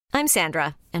I'm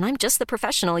Sandra, and I'm just the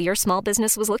professional your small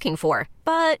business was looking for.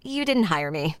 But you didn't hire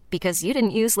me because you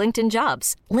didn't use LinkedIn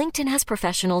Jobs. LinkedIn has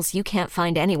professionals you can't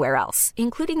find anywhere else,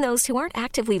 including those who aren't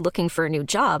actively looking for a new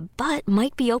job, but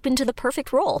might be open to the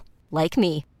perfect role, like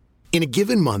me. In a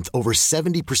given month, over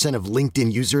 70% of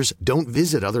LinkedIn users don't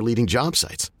visit other leading job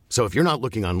sites. So if you're not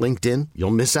looking on LinkedIn,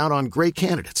 you'll miss out on great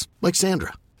candidates like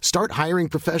Sandra. Start hiring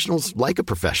professionals like a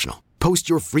professional. Post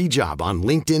your free job on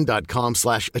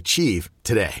linkedin.com/achieve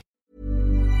today.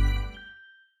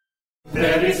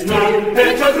 There is no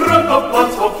better group of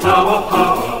plants for flower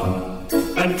power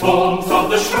than forms of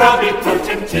the shrubby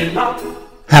potentilla.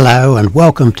 Hello and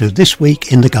welcome to This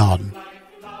Week in the Garden.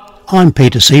 I'm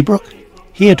Peter Seabrook,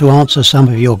 here to answer some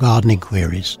of your gardening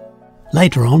queries.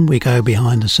 Later on we go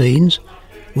behind the scenes,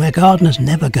 where gardeners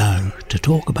never go, to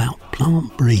talk about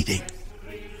plant breeding.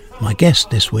 My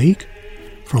guest this week,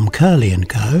 from Curley &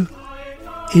 Co,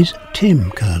 is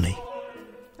Tim Curley.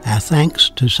 Our thanks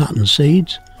to Sutton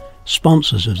Seeds,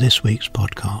 sponsors of this week's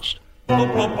podcast.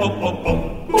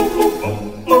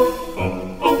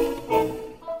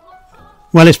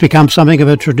 Well, it's become something of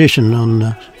a tradition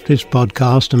on this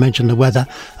podcast to mention the weather,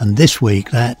 and this week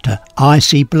that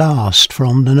icy blast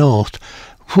from the north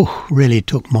really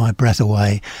took my breath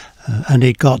away, and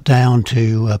it got down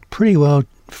to pretty well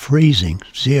freezing,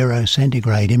 0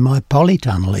 centigrade in my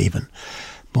polytunnel even.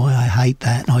 Boy, I hate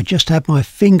that. And I just have my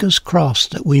fingers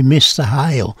crossed that we miss the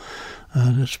hail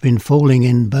that's been falling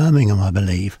in Birmingham, I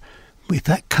believe. If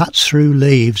that cuts through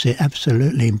leaves, it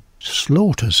absolutely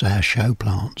slaughters our show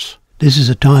plants. This is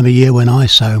a time of year when I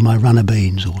sow my runner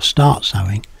beans, or start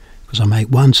sowing, because I make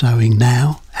one sowing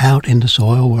now out in the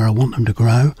soil where I want them to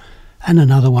grow, and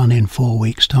another one in 4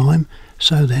 weeks' time,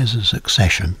 so there's a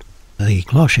succession. The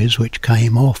cloches which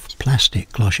came off,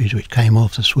 plastic cloches which came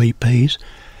off the sweet peas,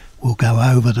 will go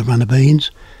over the runner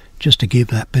beans just to give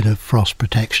that bit of frost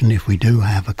protection if we do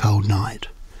have a cold night.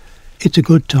 It's a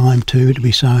good time too to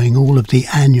be sowing all of the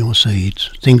annual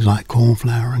seeds, things like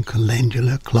cornflower and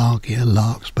calendula, clarkia,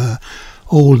 larkspur,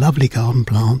 all lovely garden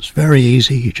plants, very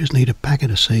easy, you just need a packet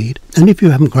of seed. And if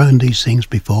you haven't grown these things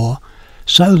before,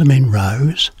 sow them in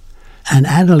rows and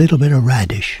add a little bit of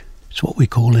radish. It's what we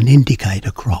call an indicator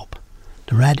crop.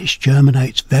 The radish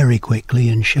germinates very quickly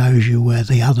and shows you where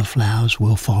the other flowers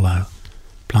will follow.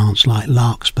 Plants like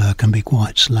larkspur can be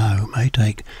quite slow, may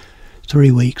take 3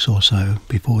 weeks or so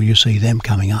before you see them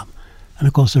coming up. And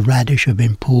of course the radish have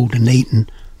been pulled and eaten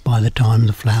by the time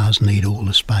the flowers need all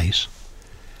the space.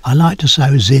 I like to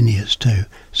sow zinnias too.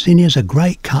 Zinnias are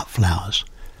great cut flowers,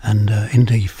 and in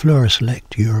the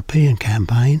Floriselect European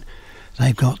campaign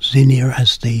they've got zinnia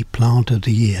as the plant of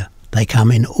the year. They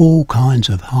come in all kinds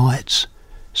of heights,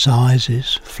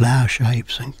 sizes, flower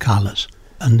shapes and colours,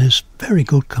 and there's very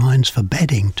good kinds for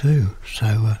bedding too.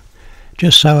 So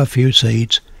just sow a few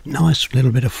seeds, nice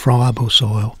little bit of friable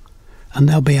soil, and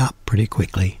they'll be up pretty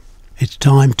quickly. It's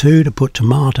time too to put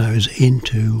tomatoes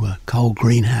into cold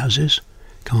greenhouses.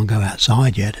 Can't go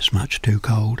outside yet, it's much too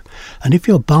cold. And if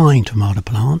you're buying tomato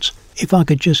plants, if I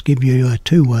could just give you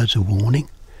 2 words of warning,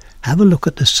 have a look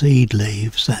at the seed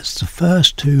leaves. That's the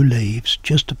first 2 leaves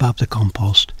just above the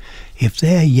compost. If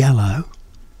they're yellow,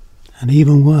 and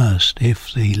even worse,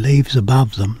 if the leaves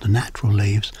above them, the natural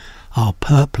leaves, are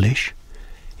purplish,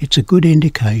 it's a good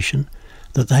indication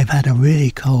that they've had a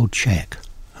really cold check.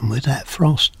 And with that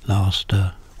frost last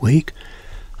week,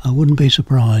 I wouldn't be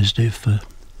surprised if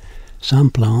some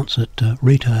plants at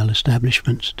retail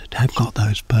establishments that have got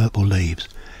those purple leaves,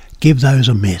 give those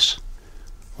a miss.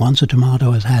 Once a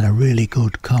tomato has had a really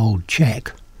good cold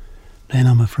check, then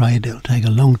I'm afraid it'll take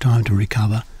a long time to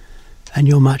recover, and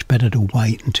you're much better to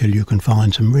wait until you can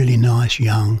find some really nice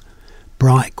young,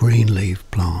 bright green leaf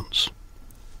plants.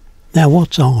 Now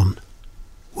what's on?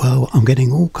 Well, I'm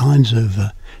getting all kinds of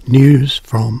news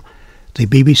from the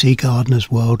BBC Gardeners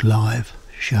World Live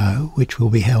show, which will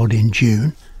be held in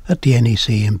June at the NEC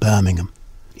in Birmingham.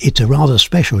 It's a rather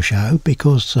special show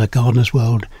because Gardeners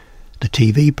World, the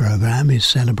TV programme, is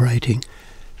celebrating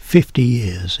 50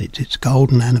 years. It's its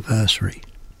golden anniversary.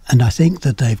 And I think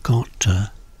that they've got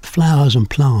flowers and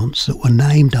plants that were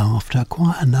named after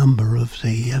quite a number of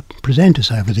the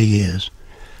presenters over the years.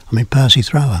 I mean, Percy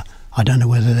Thrower, I don't know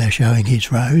whether they're showing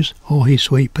his rose or his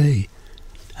sweet pea.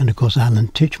 And of course Alan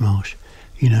Titchmarsh,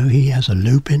 you know, he has a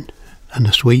lupin and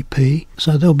a sweet pea.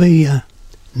 So there'll be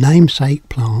namesake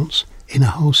plants in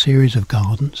a whole series of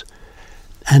gardens.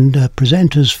 And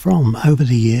presenters from over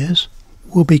the years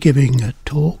will be giving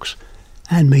talks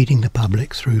and meeting the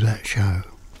public through that show.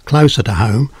 Closer to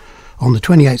home, on the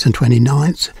 28th and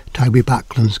 29th, Toby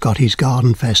Buckland's got his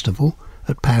garden festival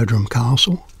at Powderham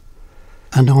Castle.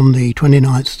 And on the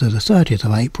 29th to the 30th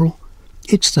of April,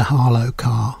 It's the Harlow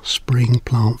Carr Spring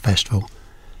Plant Festival.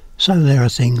 So there are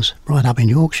things right up in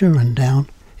Yorkshire and down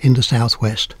in the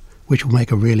southwest, which will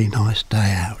make a really nice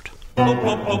day out.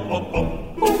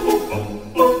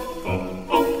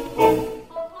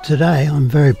 Today I'm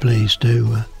very pleased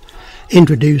to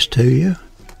introduce to you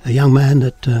a young man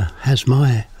that has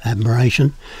my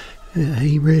admiration.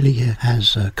 He really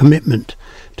has a commitment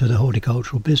to the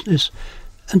horticultural business,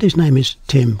 and his name is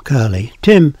Tim Curley.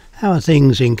 Tim, how are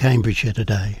things in Cambridgeshire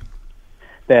today?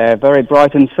 They're very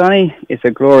bright and sunny. It's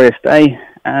a glorious day,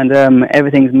 and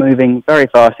everything's moving very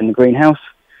fast in the greenhouse,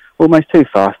 almost too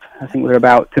fast. I think we're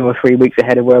about 2 or 3 weeks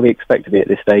ahead of where we expect to be at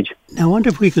this stage. Now, I wonder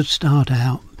if we could start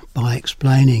out by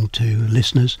explaining to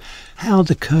listeners how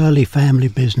the Curley family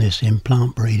business in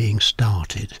plant breeding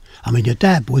started. I mean, your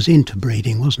dad was into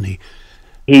breeding, wasn't he?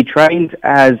 He trained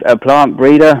as a plant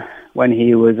breeder when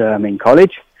he was in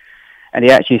college, and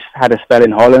he actually had a spell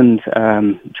in Holland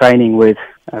training with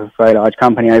a very large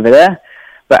company over there.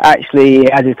 But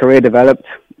actually, as his career developed,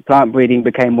 plant breeding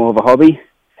became more of a hobby,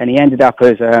 and he ended up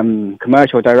as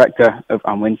commercial director of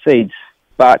Unwin Seeds.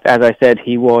 But as I said,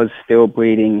 he was still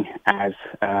breeding as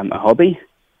a hobby.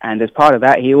 And as part of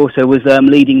that, he also was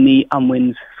leading the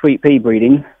Unwin's sweet pea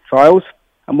breeding trials.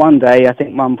 And one day, I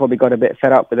think Mum probably got a bit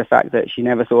fed up with the fact that she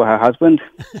never saw her husband.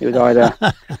 He was either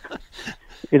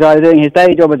doing his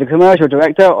day job as a commercial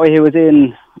director, or he was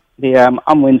in the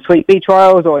Unwin sweet pea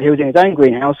trials, or he was in his own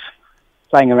greenhouse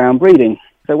playing around breeding.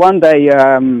 So one day,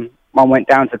 Mum went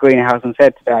down to the greenhouse and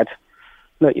said to Dad,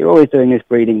 "Look, you're always doing this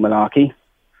breeding malarkey.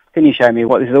 Can you show me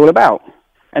what this is all about?"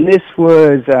 And this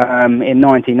was in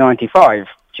 1995,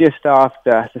 just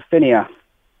after Sophinia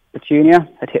Petunia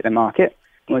had hit the market.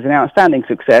 It was an outstanding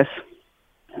success.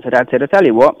 So Dad said, "I'll tell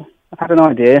you what, I've had an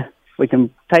idea. We can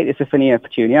take the Sophinia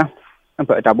Petunia and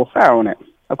put a double flower on it.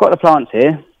 I've got the plants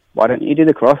here. Why don't you do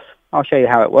the cross? I'll show you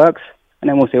how it works, and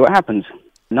then we'll see what happens."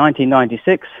 In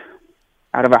 1996,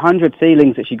 out of 100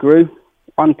 seedlings that she grew,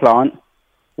 one plant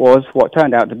was what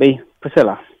turned out to be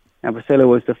Priscilla. Now, Priscilla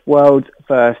was the world's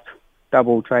first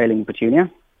double trailing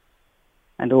petunia,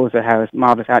 and also has a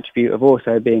marvellous attribute of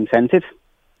also being scented.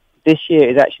 This year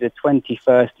is actually the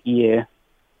 21st year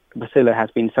Priscilla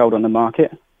has been sold on the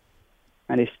market,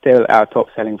 and is still our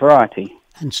top-selling variety.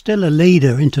 And still a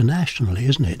leader internationally,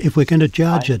 isn't it? If we're going to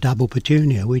judge a double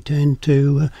petunia, we tend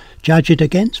to judge it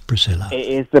against Priscilla. It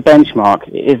is the benchmark.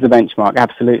 It is the benchmark,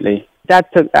 absolutely. Dad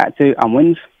took that to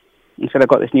Unwin's and said, "I've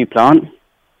got this new plant.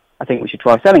 I think we should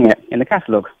try selling it in the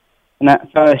catalogue." And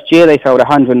that first year, they sold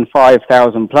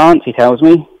 105,000 plants, he tells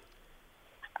me.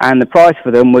 And the price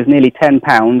for them was nearly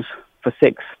 £10 for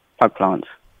 6 plug plants.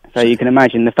 So you can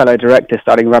imagine the fellow directors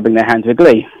starting rubbing their hands with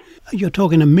glee. You're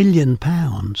talking £1 million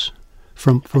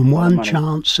from one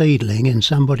chance seedling in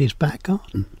somebody's back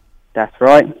garden. That's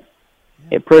right.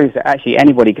 Yeah. It proves that actually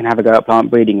anybody can have a go at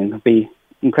plant breeding and be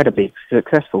incredibly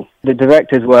successful. The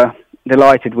directors were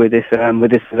delighted with this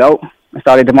result. They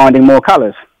started demanding more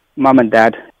colours. Mum and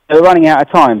Dad, they were running out of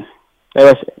time. They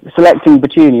were selecting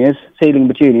petunias, seedling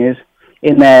petunias,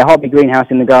 in their hobby greenhouse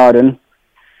in the garden,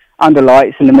 under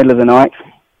lights in the middle of the night.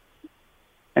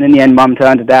 And in the end, Mum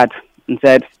turned to Dad and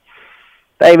said,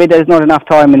 "David, there's not enough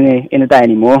time in the day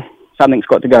anymore. Something's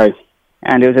got to go."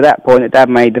 And it was at that point that Dad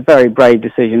made the very brave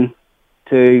decision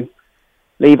to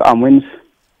leave Unwin's,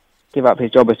 give up his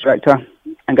job as director,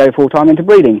 and go full-time into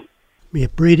breeding. Yeah,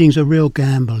 breeding's a real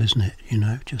gamble, isn't it?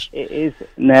 It is.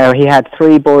 No, he had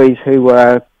 3 boys who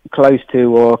were close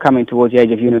to or coming towards the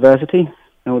age of university,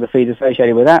 and all the fees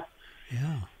associated with that.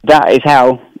 Yeah. That is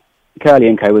how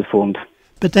Curley & Co. was formed.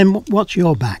 But then what's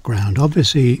your background?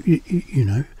 Obviously, you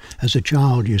know, as a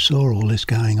child you saw all this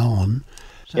going on.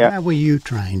 So yeah. How were you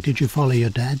trained? Did you follow your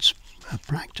dad's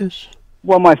practice?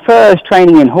 Well, my first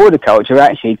training in horticulture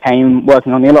actually came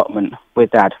working on the allotment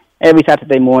with Dad. Every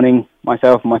Saturday morning,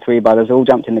 myself and my 3 brothers all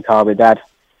jumped in the car with Dad.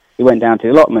 We went down to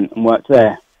the allotment and worked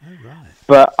there. Oh, right.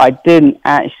 But I didn't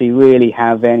actually really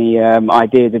have any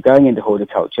ideas of going into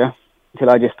horticulture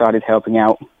until I just started helping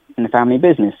out in the family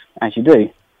business, as you do.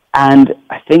 And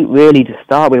I think really to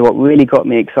start with, what really got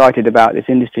me excited about this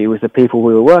industry was the people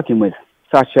we were working with.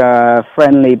 Such a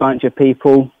friendly bunch of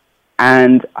people.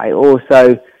 And I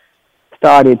also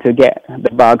started to get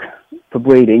the bug for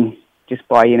breeding just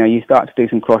by, you start to do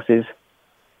some crosses.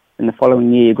 And the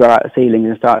following year you grow out the seedlings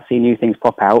and start to see new things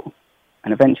pop out.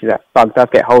 And eventually that bug does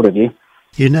get hold of you.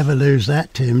 You never lose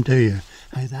that, Tim, do you?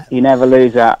 You never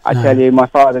lose that. I tell you, my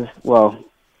father's,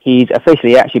 he's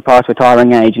officially actually past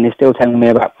retiring age and he's still telling me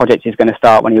about projects he's going to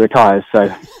start when he retires.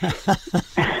 So,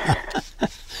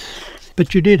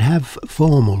 But you did have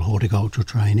formal horticultural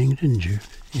training, didn't you?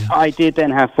 Yeah. I did then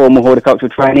have formal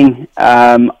horticultural training.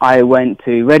 I went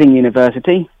to Reading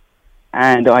University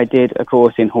and I did a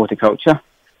course in horticulture,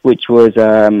 which was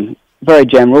very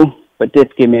general, but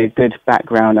did give me a good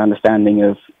background understanding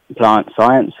of plant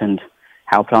science and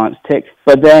how plants tick.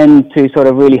 But then to sort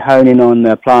of really hone in on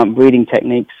the plant breeding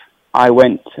techniques, I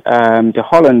went to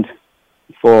Holland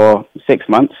for 6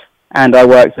 months and I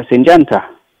worked for Syngenta.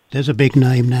 There's a big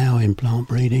name now in plant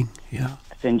breeding, yeah.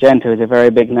 Syngenta is a very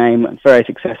big name, very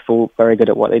successful, very good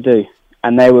at what they do.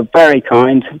 And they were very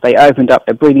kind. They opened up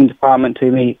their breeding department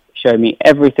to me, showed me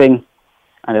everything,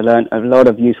 and I learned a lot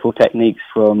of useful techniques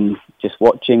from just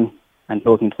watching and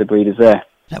talking to the breeders there.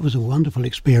 That was a wonderful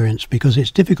experience because it's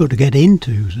difficult to get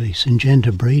into the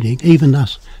Syngenta breeding, even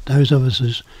those of us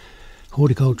as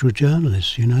horticultural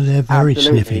journalists, they're very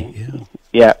sniffy.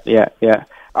 Yeah.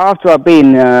 After I'd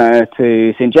been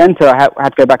to Syngenta, I had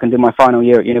to go back and do my final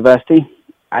year at university.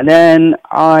 And then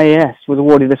I was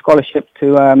awarded a scholarship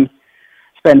to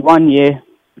spend 1 year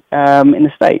in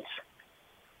the States.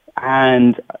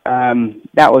 And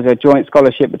that was a joint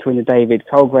scholarship between the David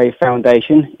Colgrave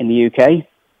Foundation in the UK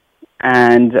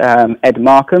and Ed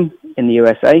Markham in the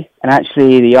USA. And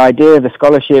actually the idea of the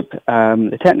scholarship,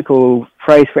 the technical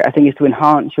phrase for it, I think, is to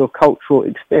enhance your cultural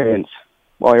experience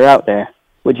while you're out there,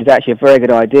 which is actually a very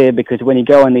good idea because when you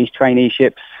go on these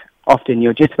traineeships, often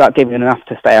you're just about given enough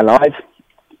to stay alive,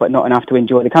 but not enough to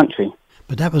enjoy the country.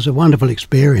 But that was a wonderful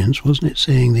experience, wasn't it,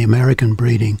 seeing the American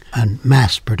breeding and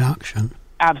mass production?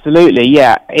 Absolutely,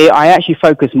 yeah. I actually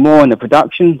focused more on the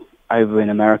production over in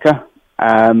America.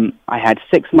 I had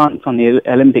 6 months on the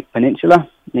Olympic Peninsula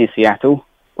near Seattle,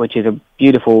 which is a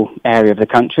beautiful area of the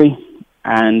country,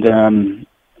 and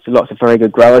there's lots of very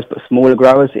good growers, but smaller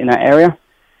growers in that area.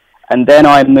 And then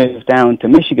I moved down to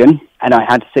Michigan, and I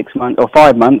had 6 months or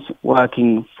 5 months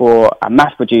working for a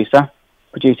mass producer,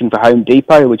 producing for Home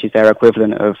Depot, which is their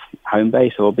equivalent of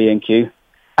Homebase or B&Q.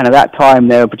 And at that time,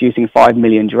 they were producing 5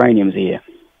 million geraniums a year.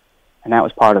 And that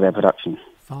was part of their production.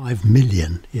 5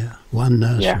 million, yeah. One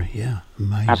nursery, yeah.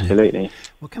 Amazing. Absolutely.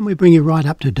 Well, can we bring you right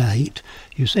up to date?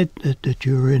 You said that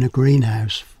you were in a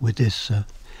greenhouse with this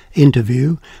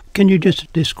interview. Can you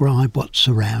just describe what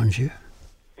surrounds you?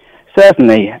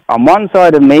 Certainly. On one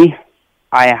side of me,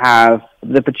 I have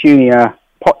the Petunia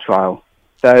pot trial.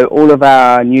 So all of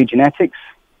our new genetics,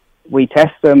 we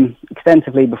test them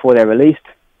extensively before they're released.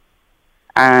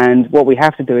 And what we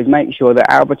have to do is make sure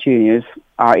that our petunias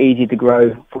are easy to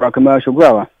grow for a commercial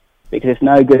grower, because it's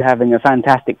no good having a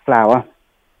fantastic flower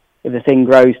if the thing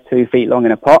grows 2 feet long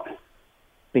in a pot,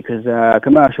 because a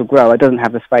commercial grower doesn't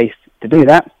have the space to do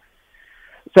that.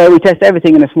 So we test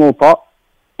everything in a small pot,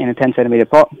 in a 10 centimetre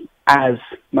pot, as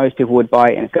most people would buy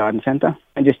it in a garden centre,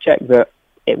 and just check that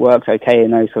it works okay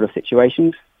in those sort of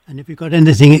situations. And have you got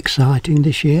anything exciting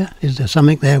this year? Is there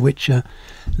something there which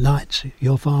lights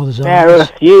your father's eyes? There are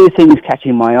a few things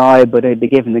catching my eye, but I'd be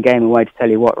giving the game away to tell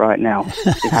you what right now.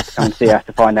 You'd have to come and see us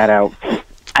to find that out.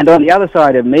 And on the other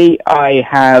side of me, I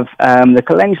have the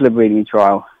calendula breeding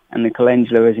trial. And the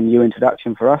calendula is a new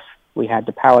introduction for us. We had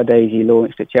the Power Daisy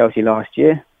launched at Chelsea last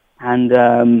year.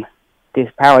 And this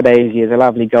Power Daisy is a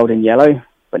lovely golden yellow.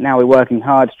 But now we're working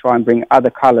hard to try and bring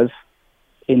other colours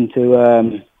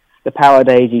into the Power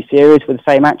Daisy series with the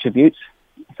same attributes.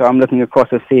 So I'm looking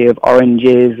across a sea of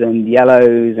oranges and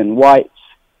yellows and whites,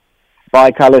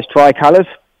 bicolours, tricolours.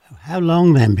 How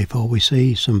long then before we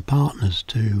see some partners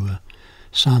to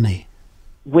Sunny?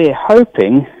 We're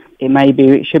hoping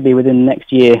it should be within the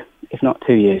next year, if not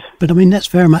 2 years. But I mean, that's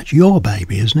very much your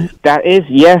baby, isn't it? That is,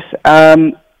 yes.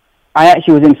 I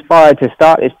actually was inspired to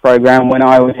start this program when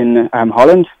I was in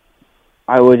Holland.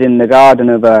 I was in the garden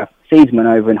of a seedsman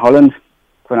over in Holland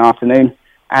for an afternoon,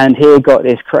 and he got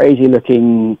this crazy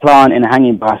looking plant in a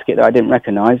hanging basket that I didn't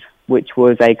recognise, which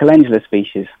was a calendula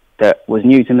species that was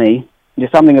new to me.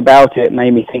 Just something about it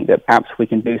made me think that perhaps we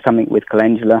can do something with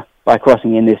calendula by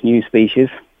crossing in this new species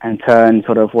and turn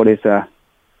sort of what is a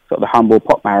sort of the humble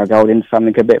pot marigold into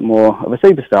something a bit more of a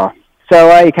superstar.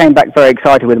 So I came back very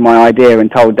excited with my idea and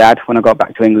told Dad when I got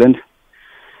back to England.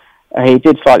 He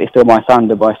did slightly steal my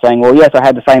thunder by saying, well, yes, I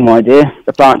had the same idea.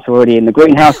 The plants are already in the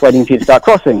greenhouse waiting for you to start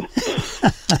crossing. So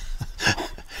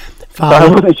I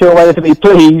wasn't sure whether to be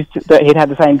pleased that he'd had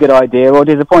the same good idea or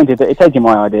disappointed that he'd taken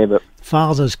my idea. But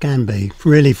fathers can be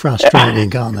really frustrating,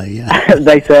 can't they? Yeah.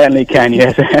 They certainly can,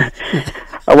 yes.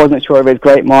 I wasn't sure if his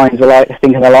great minds are like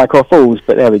thinking alike or fools,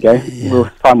 but there we go. Yeah.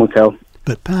 Time will tell.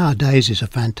 But Power Daisy is a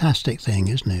fantastic thing,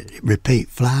 isn't it? Repeat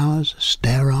flowers,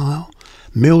 sterile,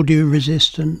 mildew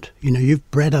resistant. You know,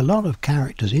 you've bred a lot of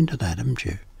characters into that, haven't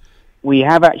you? We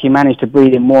have actually managed to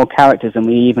breed in more characters than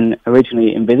we even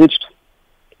originally envisaged.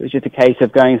 It was just a case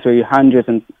of going through hundreds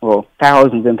or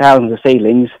thousands and thousands of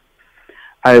seedlings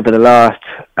over the last,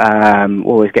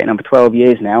 it's getting on for 12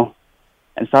 years now,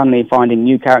 and suddenly finding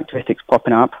new characteristics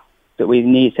popping up that we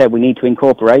need to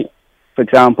incorporate. For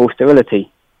example,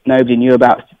 sterility. Nobody knew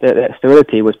about that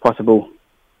sterility was possible.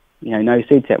 No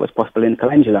seed set was possible in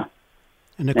calendula.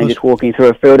 And just walking through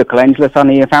a field of calendula,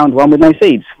 suddenly you found one with no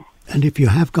seeds. And if you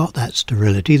have got that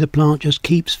sterility, the plant just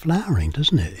keeps flowering,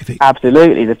 doesn't it?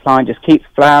 Absolutely, the plant just keeps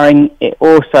flowering. It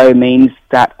also means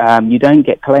that you don't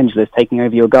get calendulas taking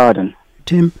over your garden.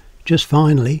 Tim, just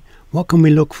finally, what can we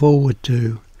look forward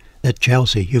to at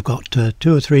Chelsea? You've got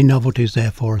 2 or 3 novelties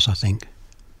there for us, I think.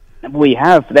 We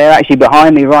have. They're actually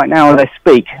behind me right now as I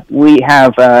speak. We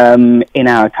have, in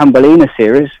our Thumbelina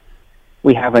series,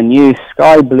 we have a new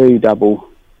sky blue double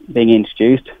being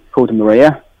introduced called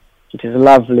Maria, which is a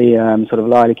lovely sort of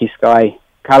lilac-y sky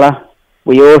colour.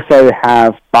 We also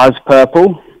have Buzz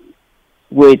Purple,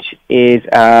 which is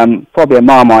probably a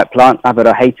Marmite plant, love it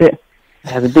or hate it. It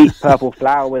has a deep purple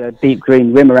flower with a deep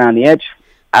green rim around the edge.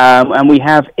 And we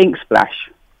have Ink Splash,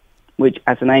 which,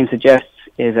 as the name suggests,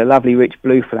 is a lovely rich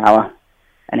blue flower,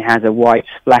 and it has a white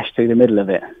splash through the middle of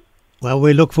it. Well,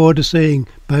 we look forward to seeing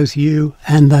both you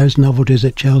and those novelties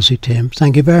at Chelsea, Tim.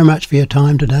 Thank you very much for your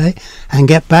time today, and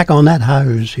get back on that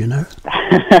hose,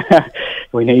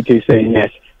 We need to soon,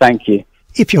 yes. Thank you.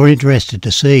 If you're interested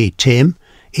to see Tim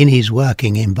in his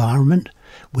working environment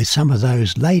with some of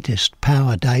those latest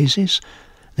power daisies,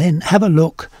 then have a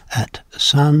look at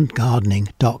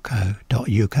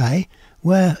sungardening.co.uk,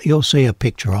 where you'll see a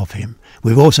picture of him.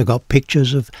 We've also got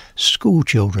pictures of school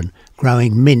children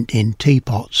growing mint in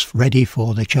teapots ready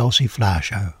for the Chelsea Flower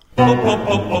Show.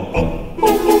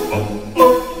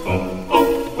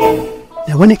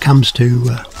 Now, when it comes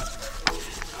to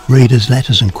readers'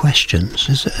 letters and questions,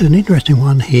 there's an interesting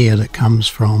one here that comes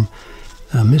from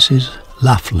Mrs.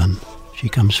 Loughlin. She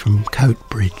comes from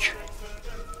Coatbridge.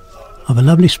 I've a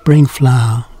lovely spring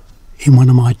flower in one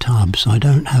of my tubs. I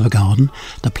don't have a garden.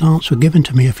 The plants were given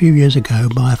to me a few years ago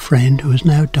by a friend who has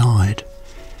now died.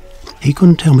 He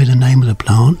couldn't tell me the name of the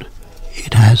plant.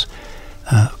 It has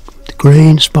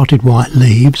green spotted white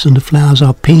leaves, and the flowers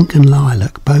are pink and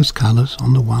lilac, both colours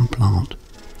on the one plant.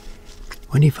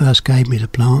 When he first gave me the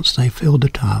plants, they filled the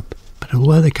tub, but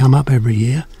although they come up every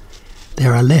year,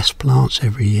 there are less plants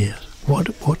every year. What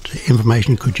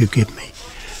information could you give me?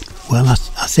 Well, I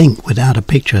think without a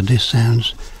picture this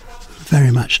sounds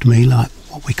very much to me like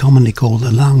what we commonly call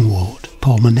the lungwort,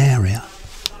 Pulmonaria.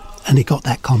 And it got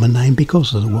that common name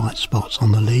because of the white spots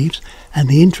on the leaves. And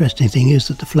the interesting thing is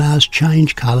that the flowers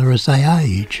change colour as they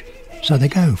age. So they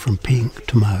go from pink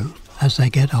to mauve as they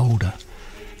get older.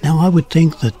 Now, I would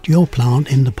think that your plant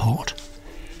in the pot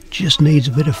just needs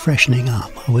a bit of freshening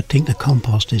up. I would think the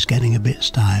compost is getting a bit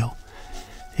stale.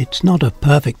 It's not a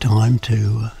perfect time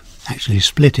to actually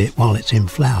split it while it's in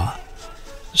flower.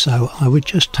 So I would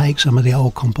just take some of the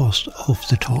old compost off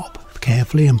the top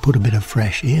carefully and put a bit of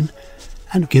fresh in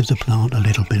and give the plant a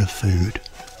little bit of food.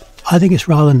 I think it's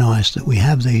rather nice that we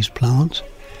have these plants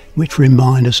which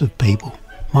remind us of people.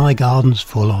 My garden's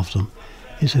full of them.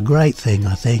 It's a great thing,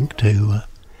 I think, to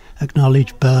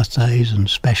acknowledge birthdays and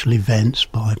special events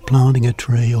by planting a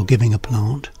tree or giving a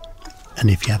plant. And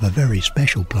if you have a very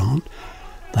special plant,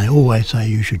 they always say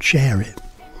you should share it,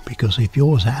 because if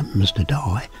yours happens to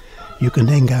die, you can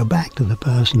then go back to the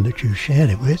person that you shared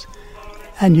it with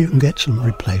and you can get some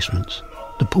replacements.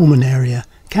 The Pulmonaria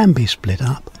can be split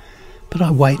up, but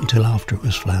I wait until after it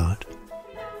was flowered.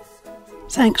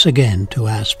 Thanks again to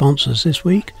our sponsors this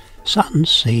week,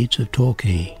 Sutton's Seeds of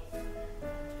Torquay.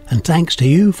 And thanks to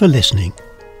you for listening.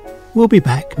 We'll be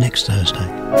back next Thursday.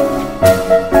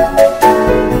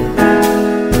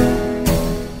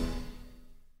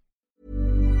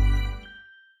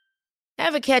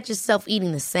 Ever catch yourself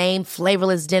eating the same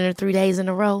flavorless dinner 3 days in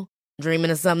a row?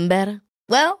 Dreaming of something better?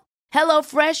 Well,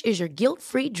 HelloFresh is your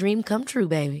guilt-free dream come true,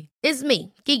 baby. It's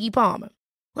me, Keke Palmer.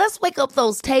 Let's wake up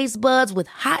those taste buds with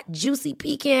hot, juicy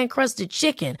pecan-crusted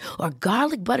chicken or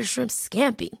garlic butter shrimp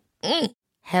scampi.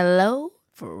 Hello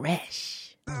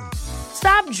Fresh.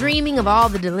 Stop dreaming of all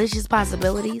the delicious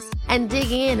possibilities and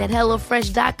dig in at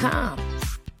HelloFresh.com.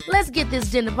 Let's get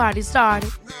this dinner party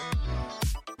started.